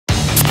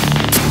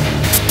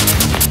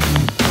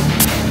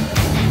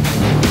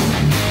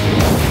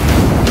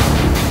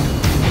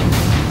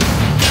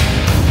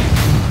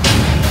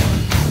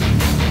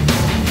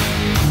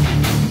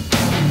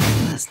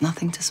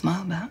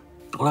smile about?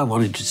 All I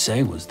wanted to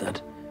say was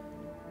that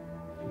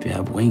if you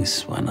have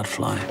wings, why not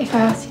fly? If I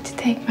asked you to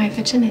take my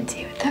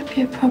virginity, would that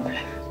be a problem?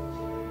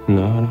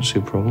 No, I don't see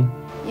a problem.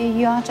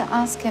 You are to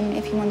ask him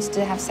if he wanted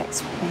to have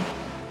sex with me.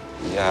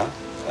 Yeah,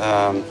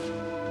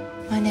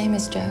 My name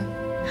is Joe.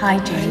 Hi,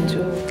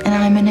 Joe. And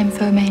I'm a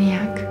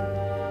nymphomaniac.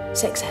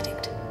 Sex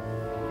addict.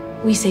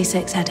 We say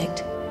sex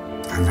addict.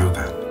 I know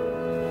that.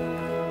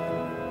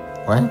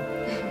 What?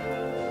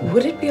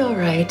 Would it be all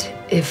right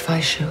if I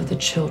show the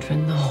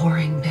children the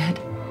whoring bed?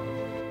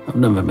 I've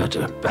never met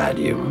a bad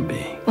human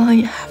being. Well,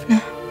 you have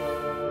now.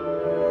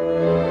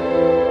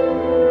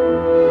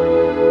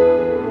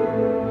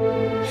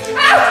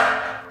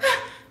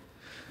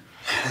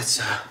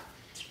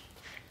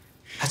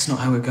 That's not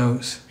how it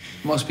goes.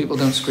 Most people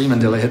don't scream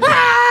until they hit the...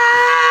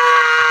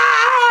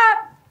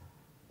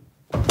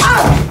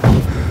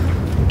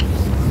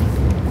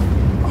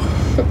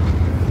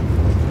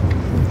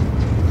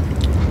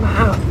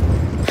 Wow.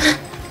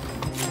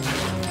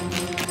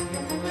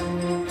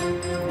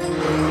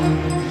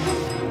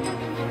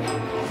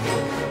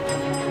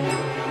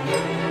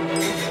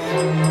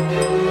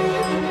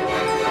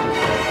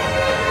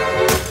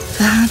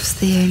 Perhaps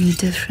the only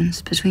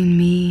difference between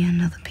me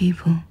and other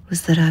people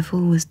was that I've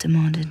always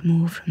demanded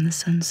more from the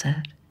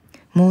sunset.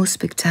 More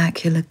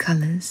spectacular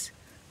colors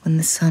when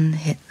the sun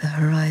hit the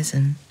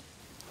horizon.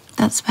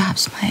 That's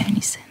perhaps my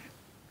only sin.